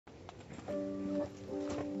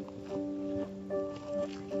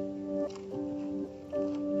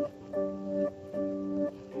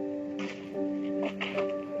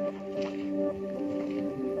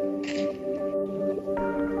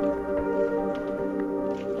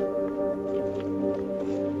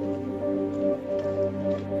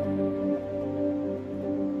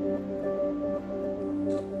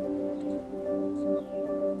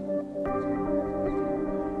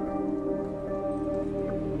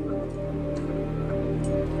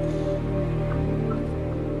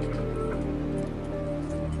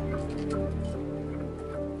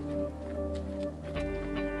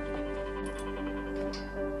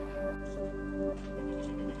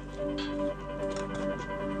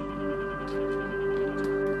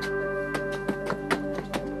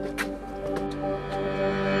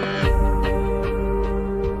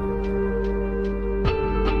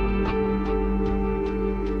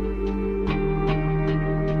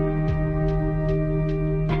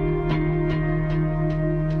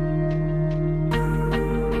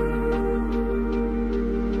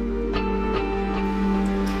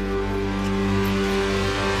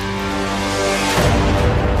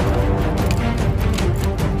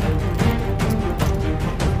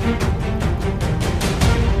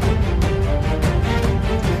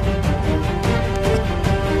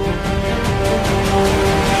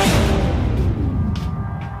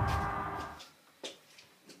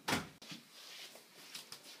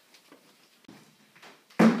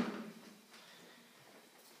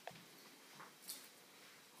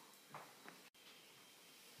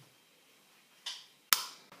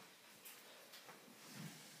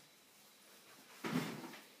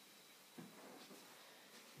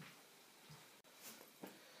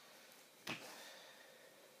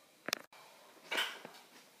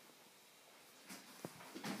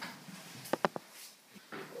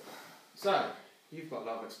So, you've got a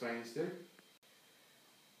lot of explaining to do.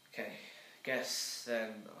 Okay, guess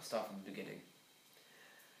then I'll start from the beginning.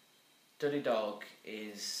 Dudley Dog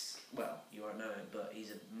is, well, you won't know him, but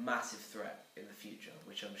he's a massive threat in the future,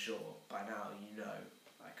 which I'm sure by now you know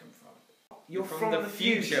I come from. You're from the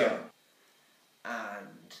future!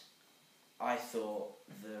 And I thought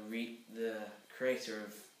the creator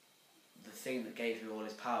of the thing that gave him all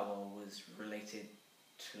his power was related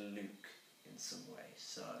to Luke in some way,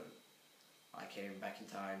 so I came back in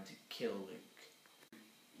time to kill Luke.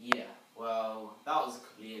 Yeah, well, that was a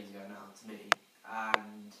couple of years ago now to me,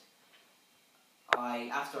 and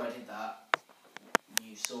after I did that,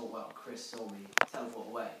 Chris saw me teleport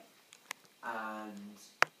away, and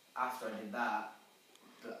after I did that,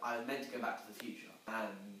 I was meant to go back to the future,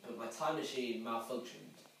 but my time machine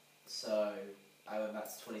malfunctioned, so I went back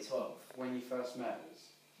to 2012. When you first met us?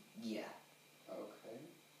 Yeah. Okay.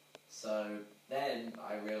 So then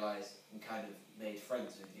I realised and kind of made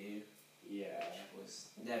friends with you. Yeah. Which was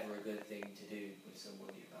never a good thing to do with someone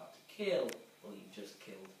you're about to kill, or you just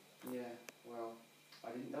killed. Yeah, well,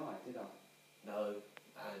 I didn't die, did I? No,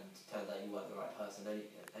 and turned out you weren't the right person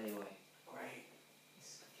anyway. Great. This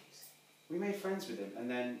is confusing. We made friends with him, and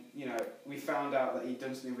then, we found out that he'd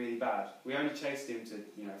done something really bad. We only chased him to,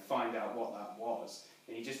 find out what that was,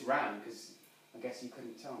 and he just ran, because I guess you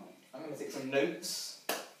couldn't tell me. I'm going to take some notes.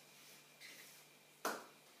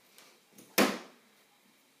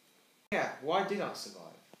 Yeah, why did I survive?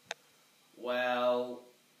 Well,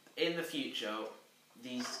 in the future,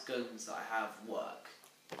 these guns that I have work,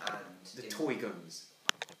 and The toy guns.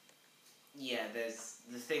 Yeah, there's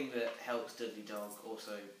the thing that helps Dudley Dog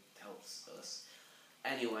also helps us.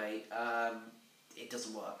 Anyway, it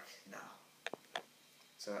doesn't work now.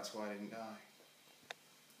 So that's why I didn't die.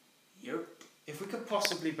 Yep. If we could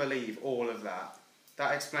possibly believe all of that,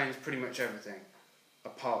 that explains pretty much everything,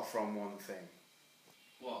 apart from one thing.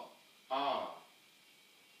 What? Oh,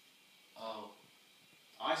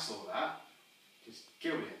 I saw that. Just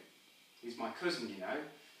killed him. He's my cousin,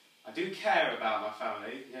 I do care about my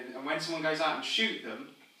family, and when someone goes out and shoot them,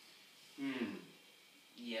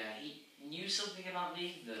 Yeah, he knew something about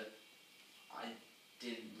me that I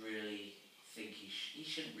didn't really think he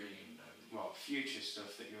shouldn't really have known. Well, future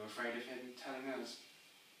stuff that you're afraid of him telling us.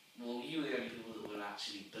 Well, you were the only people that would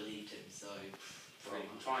actually believe him, so... Well,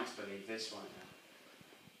 I'm trying to believe this right now.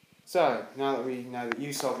 So, now that we know that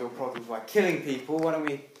you solve your problems by killing people, why don't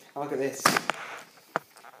we have a look at this?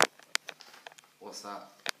 What's that?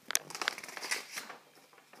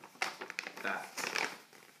 That.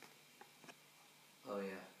 Oh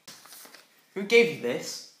yeah. Who gave you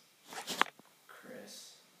this?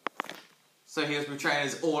 Chris. So he was betraying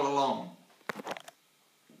us all along.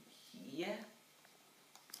 Yeah.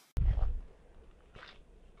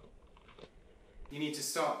 You need to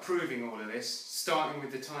start proving all of this, starting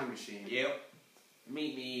with the time machine. Yep.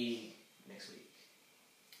 Meet me next week.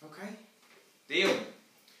 Okay. Deal.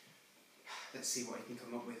 Let's see what you can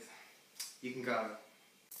come up with. You can go.